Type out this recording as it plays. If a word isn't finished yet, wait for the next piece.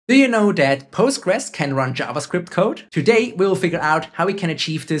Do you know that Postgres can run JavaScript code? Today, we will figure out how we can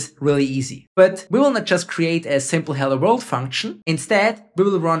achieve this really easy. But we will not just create a simple hello world function. Instead, we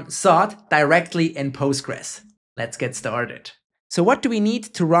will run sort directly in Postgres. Let's get started. So what do we need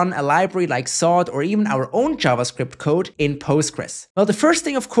to run a library like sort or even our own JavaScript code in Postgres? Well, the first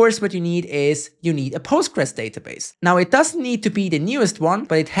thing, of course, what you need is you need a Postgres database. Now, it doesn't need to be the newest one,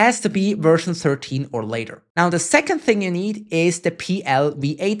 but it has to be version 13 or later. Now, the second thing you need is the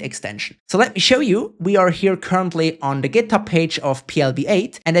PLV8 extension. So let me show you. We are here currently on the GitHub page of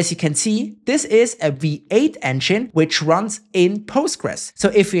PLV8. And as you can see, this is a V8 engine which runs in Postgres. So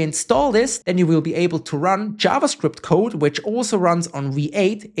if you install this, then you will be able to run JavaScript code, which also runs on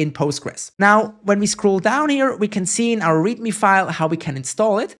V8 in Postgres. Now, when we scroll down here, we can see in our README file how we can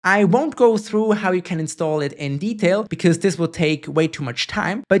install it. I won't go through how you can install it in detail because this will take way too much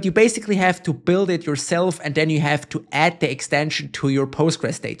time, but you basically have to build it yourself and then you have to add the extension to your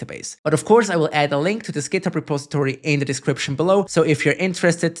Postgres database. But of course, I will add a link to this GitHub repository in the description below. So if you're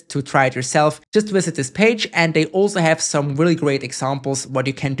interested to try it yourself, just visit this page, and they also have some really great examples what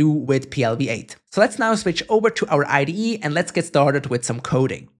you can do with PLV8. So let's now switch over to our IDE and let's get started with some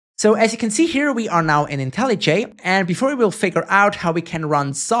coding. So as you can see here, we are now in IntelliJ, and before we will figure out how we can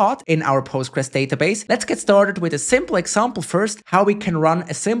run sort in our Postgres database, let's get started with a simple example first, how we can run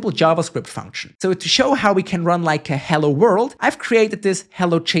a simple JavaScript function. So to show how we can run like a hello world, I've created this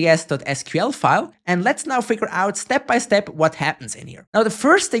hellojs.sql file, and let's now figure out step by step what happens in here. Now the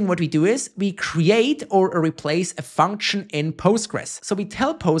first thing what we do is we create or replace a function in Postgres. So we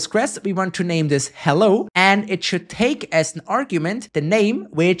tell Postgres we want to name this hello, and it should take as an argument the name,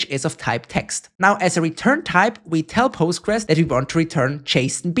 which is of type text. Now, as a return type, we tell Postgres that we want to return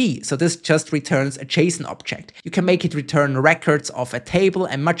JSON-B. So this just returns a JSON object. You can make it return records of a table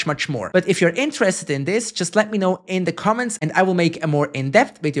and much more. But if you're interested in this, just let me know in the comments and I will make a more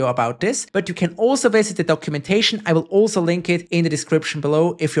in-depth video about this. But you can also visit the documentation. I will also link it in the description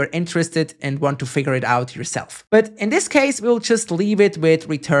below if you're interested and want to figure it out yourself. But in this case, we'll just leave it with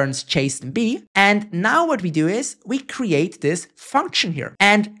returns JSON-B. And now what we do is we create this function here.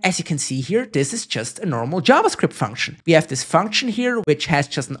 And as you can see here, this is just a normal JavaScript function. We have this function here, which has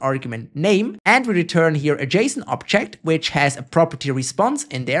just an argument name, and we return here a JSON object, which has a property response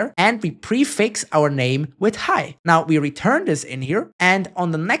in there, and we prefix our name with hi. Now we return this in here, and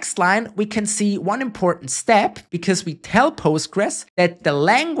on the next line, we can see one important step because we tell Postgres that the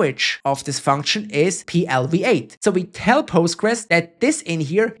language of this function is PLV8. So we tell Postgres that this in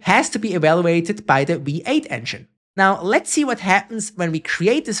here has to be evaluated by the V8 engine. Now, let's see what happens when we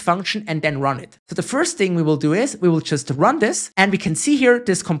create this function and then run it. So the first thing we will do is we will just run this, and we can see here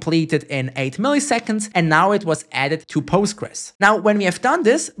this completed in 8 milliseconds, and now it was added to Postgres. Now, when we have done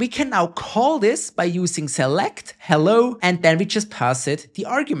this, we can now call this by using select hello, and then we just pass it the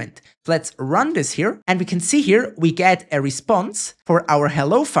argument. So let's run this here, and we can see here we get a response for our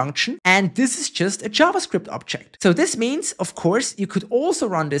hello function, and this is just a JavaScript object. So this means, of course, you could also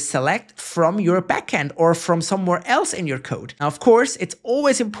run this select from your backend or from somewhere else in your code. Now, of course, it's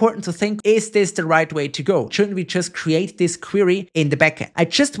always important to think, is this the right way to go? Shouldn't we just create this query in the backend? I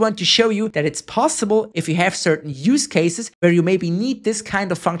just want to show you that it's possible if you have certain use cases where you maybe need this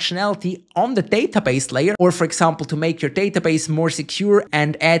kind of functionality on the database layer, or for example, to make your database more secure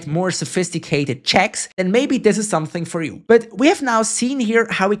and add more sophisticated checks, then maybe this is something for you. But we have now seen here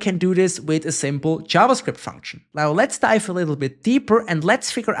how we can do this with a simple JavaScript function. Now let's dive a little bit deeper and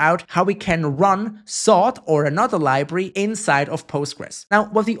let's figure out how we can run sort or another library inside of Postgres. Now,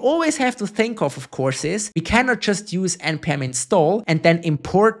 what we always have to think of course, is we cannot just use npm install and then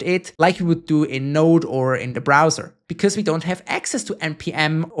import it like we would do in Node or in the browser, because we don't have access to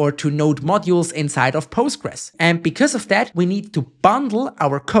npm or to Node modules inside of Postgres. And because of that, we need to bundle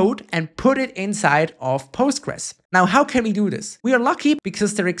our code and put it inside of Postgres. Now, how can we do this? We are lucky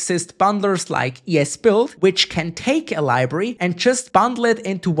because there exist bundlers like esbuild, which can take a library and just bundle it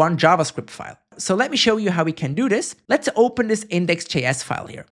into one JavaScript file. So let me show you how we can do this. Let's open this index.js file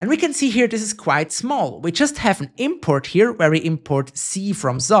here. And we can see here this is quite small. We just have an import here where we import C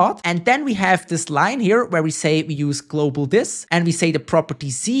from sort. And then we have this line here where we say we use global this. And we say the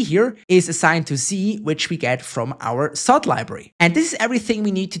property Z here is assigned to Z, which we get from our sort library. And this is everything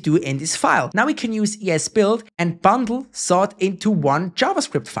we need to do in this file. Now we can use esbuild and bundle sort into one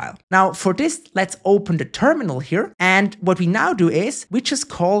JavaScript file. Now for this, let's open the terminal here. And what we now do is we just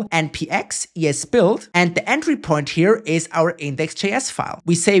call npx ES-build, and the entry point here is our index.js file.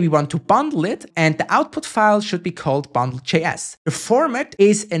 We say we want to bundle it, and the output file should be called bundle.js. The format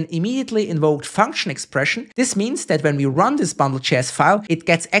is an immediately invoked function expression. This means that when we run this bundle.js file, it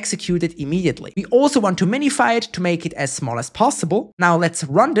gets executed immediately. We also want to minify it to make it as small as possible. Now let's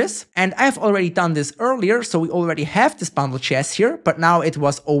run this, and I've already done this earlier, so we already have this bundle.js here, but now it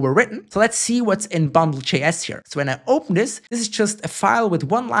was overwritten. So let's see what's in bundle.js here. So when I open this is just a file with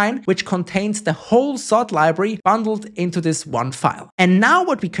one line which contains the whole SOD library bundled into this one file. And now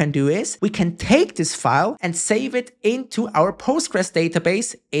what we can do is we can take this file and save it into our Postgres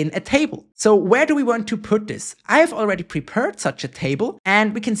database in a table. So where do we want to put this? I've already prepared such a table,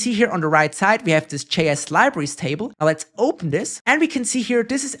 and we can see here on the right side we have this JS libraries table. Now let's open this, and we can see here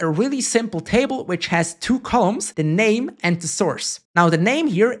this is a really simple table which has two columns, the name and the source. Now the name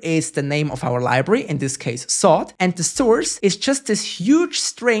here is the name of our library, in this case SOD, and the source is just this huge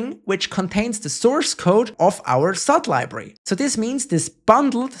string which contains the source code of our SOD library. So this means this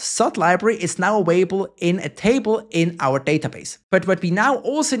bundled SOD library is now available in a table in our database. But what we now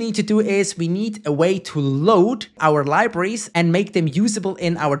also need to do is we need a way to load our libraries and make them usable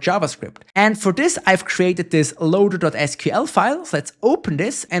in our JavaScript. And for this I've created this loader.sql file. So let's open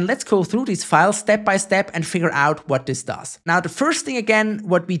this and let's go through these files step by step and figure out what this does. Now the first thing again,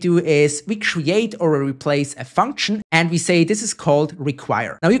 what we do is we create or replace a function, and we say this is called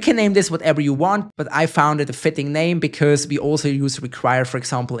require. Now you can name this whatever you want, but I found it a fitting name because we also use require, for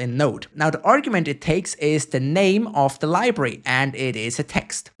example, in Node. Now the argument it takes is the name of the library, and it is a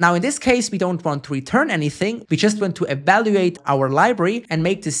text. Now in this case, we don't want to return anything. We just want to evaluate our library and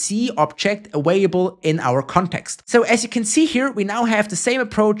make the C object available in our context. So as you can see here, we now have the same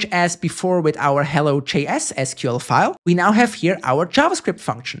approach as before with our hello.js SQL file. We now have here our JavaScript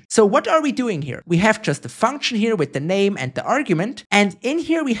function. So what are we doing here? We have just a function here with the name and the argument, and in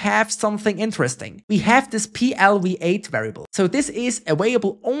here we have something interesting. We have this PLV8 variable. So this is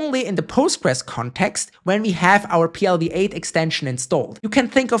available only in the Postgres context when we have our PLV8 extension installed. You can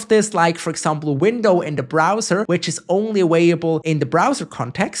think of this like, for example, window in the browser, which is only available in the browser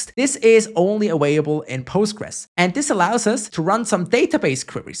context. This is only available in Postgres. And this allows us to run some database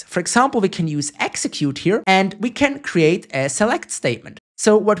queries. For example, we can use execute here, and we can create a select statement.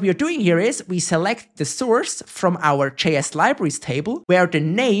 So what we are doing here is we select the source from our JS libraries table, where the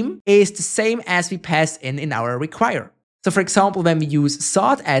name is the same as we pass in our require. So for example, when we use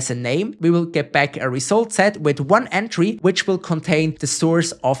SOD as a name, we will get back a result set with one entry, which will contain the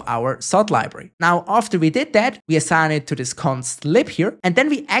source of our SOD library. Now, after we did that, we assign it to this const lib here, and then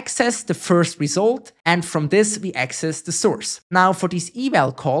we access the first result, and from this we access the source. Now for this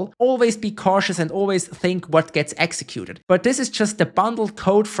eval call, always be cautious and always think what gets executed. But this is just the bundled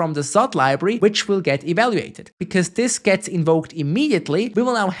code from the SOD library, which will get evaluated. Because this gets invoked immediately, we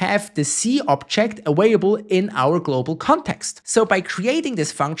will now have the C object available in our global context. So by creating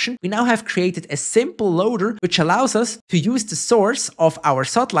this function, we now have created a simple loader which allows us to use the source of our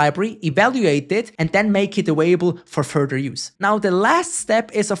SOD library, evaluate it, and then make it available for further use. Now the last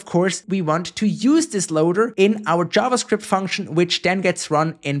step is, of course, we want to use this loader in our JavaScript function, which then gets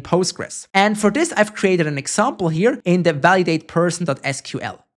run in Postgres. And for this, I've created an example here in the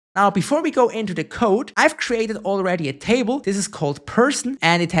validateperson.sql. Now, before we go into the code, I've created already a table. This is called person,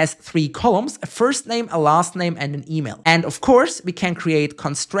 and it has 3 columns, a first name, a last name, and an email. And of course, we can create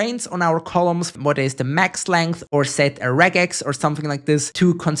constraints on our columns, what is the max length, or set a regex or something like this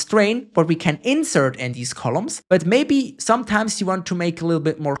to constrain what we can insert in these columns. But maybe sometimes you want to make a little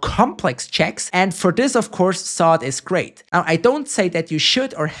bit more complex checks. And for this, of course, SOD is great. Now, I don't say that you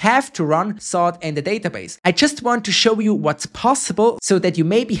should or have to run SOD in the database. I just want to show you what's possible so that you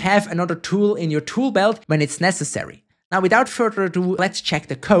maybe have another tool in your tool belt when it's necessary. Now, without further ado, let's check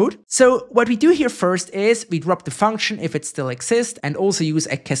the code. So what we do here first is we drop the function if it still exists, and also use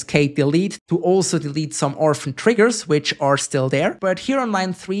a cascade delete to also delete some orphan triggers which are still there. But here on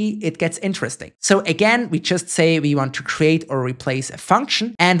line 3, it gets interesting. So again, we just say we want to create or replace a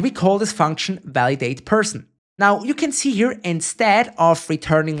function, and we call this function validatePerson. Now, you can see here, instead of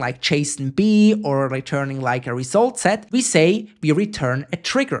returning like JSON-B or returning like a result set, we say we return a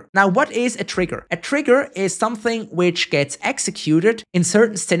trigger. Now, what is a trigger? A trigger is something which gets executed in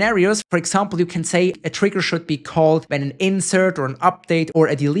certain scenarios. For example, you can say a trigger should be called when an insert or an update or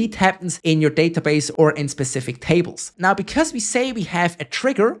a delete happens in your database or in specific tables. Now, because we say we have a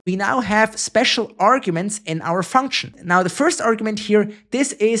trigger, we now have special arguments in our function. Now, the first argument here,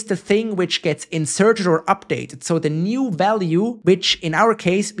 this is the thing which gets inserted or updated. validated. So the new value, which in our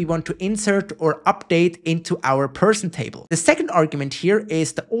case, we want to insert or update into our person table. The second argument here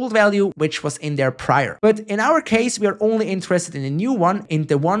is the old value, which was in there prior. But in our case, we are only interested in the new one, in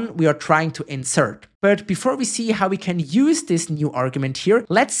the one we are trying to insert. But before we see how we can use this new argument here,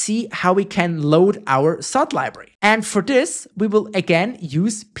 let's see how we can load our SOT library. And for this, we will again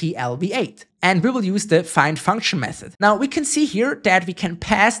use PLV8. And we will use the find function method. Now we can see here that we can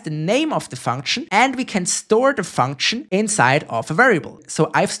pass the name of the function and we can store the function inside of a variable. So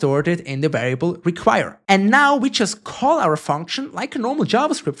I've stored it in the variable require. And now we just call our function like a normal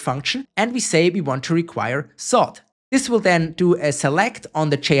JavaScript function and we say we want to require SOT. This will then do a select on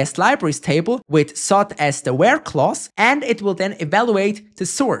the JS libraries table with SOT as the where clause, and it will then evaluate the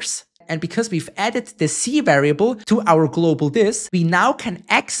source. And because we've added the C variable to our global this, we now can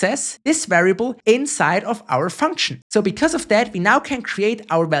access this variable inside of our function. So because of that, we now can create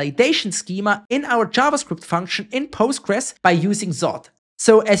our validation schema in our JavaScript function in Postgres by using SOT.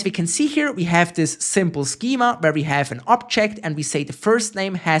 So as we can see here, we have this simple schema where we have an object and we say the first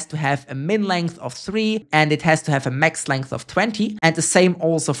name has to have a min length of 3 and it has to have a max length of 20, and the same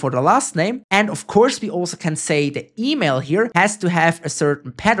also for the last name. And of course, we also can say the email here has to have a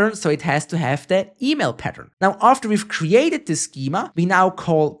certain pattern, so it has to have the email pattern. Now, after we've created this schema, we now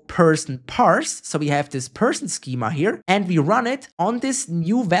call person parse. So we have this person schema here and we run it on this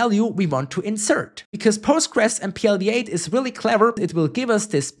new value we want to insert. Because Postgres and PLV8 is really clever, it will give us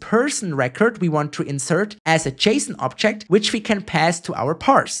this person record we want to insert as a JSON object, which we can pass to our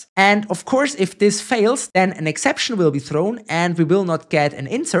parse. And of course, if this fails, then an exception will be thrown and we will not get an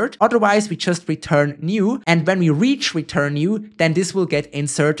insert. Otherwise, we just return new. And when we reach return new, then this will get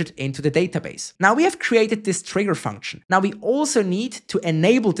inserted into the database. Now we have created this trigger function. Now we also need to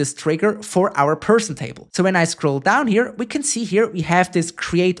enable this trigger for our person table. So when I scroll down here, we can see here we have this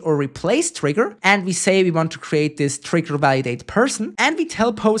create or replace trigger and we say we want to create this trigger validate person, and we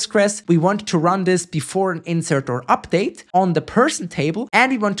tell Postgres we want to run this before an insert or update on the person table,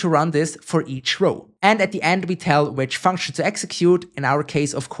 and we want to run this for each row. And at the end, we tell which function to execute, in our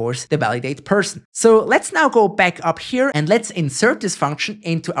case, of course, the validate person. So let's now go back up here and let's insert this function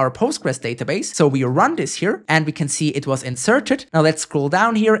into our Postgres database. So we run this here and we can see it was inserted. Now let's scroll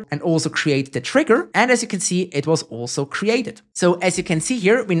down here and also create the trigger. And as you can see, it was also created. So as you can see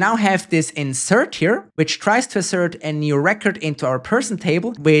here, we now have this insert here, which tries to assert a new record into our person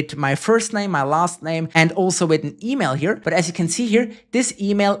table with my first name, my last name, and also with an email here. But as you can see here, this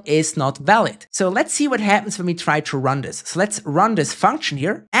email is not valid. So let's see what happens when we try to run this. So let's run this function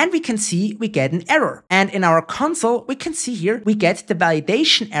here and we can see we get an error. And in our console, we can see here we get the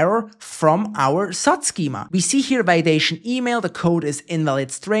validation error from our SOT schema. We see here validation email, the code is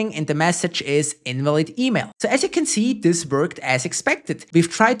invalid string and the message is invalid email. So as you can see, this worked as expected. We've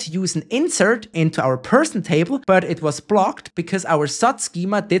tried to use an insert into our person table, but it was blocked because our SOT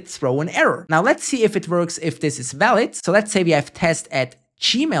schema did throw an error. Now let's see if it works if this is valid. So let's say we have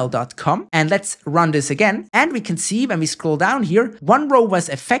test@gmail.com and let's run this again. And we can see when we scroll down here, one row was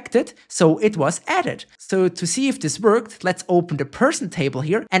affected, so it was added. So to see if this worked, let's open the person table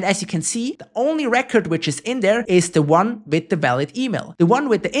here. And as you can see, the only record which is in there is the one with the valid email. The one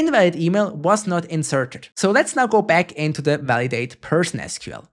with the invalid email was not inserted. So let's now go back into the validate person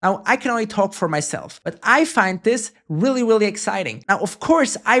SQL. Now, I can only talk for myself, but I find this really exciting. Now, of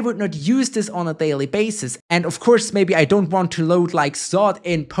course, I would not use this on a daily basis. And of course, maybe I don't want to load like SOT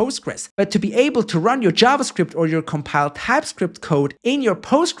in Postgres, but to be able to run your JavaScript or your compiled TypeScript code in your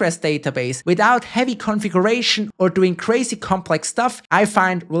Postgres database without heavy configuration or doing crazy complex stuff, I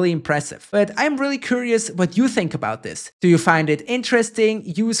find really impressive. But I'm really curious what you think about this. Do you find it interesting,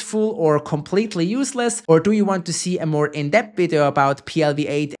 useful, or completely useless? Or do you want to see a more in-depth video about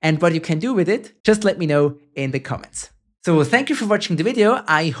PLV8 and what you can do with it? Just let me know in the comments. So thank you for watching the video.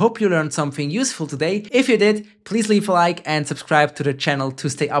 I hope you learned something useful today. If you did, please leave a like and subscribe to the channel to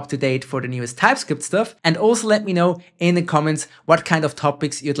stay up to date for the newest TypeScript stuff. And also let me know in the comments what kind of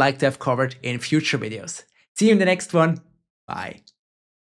topics you'd like to have covered in future videos. See you in the next one. Bye.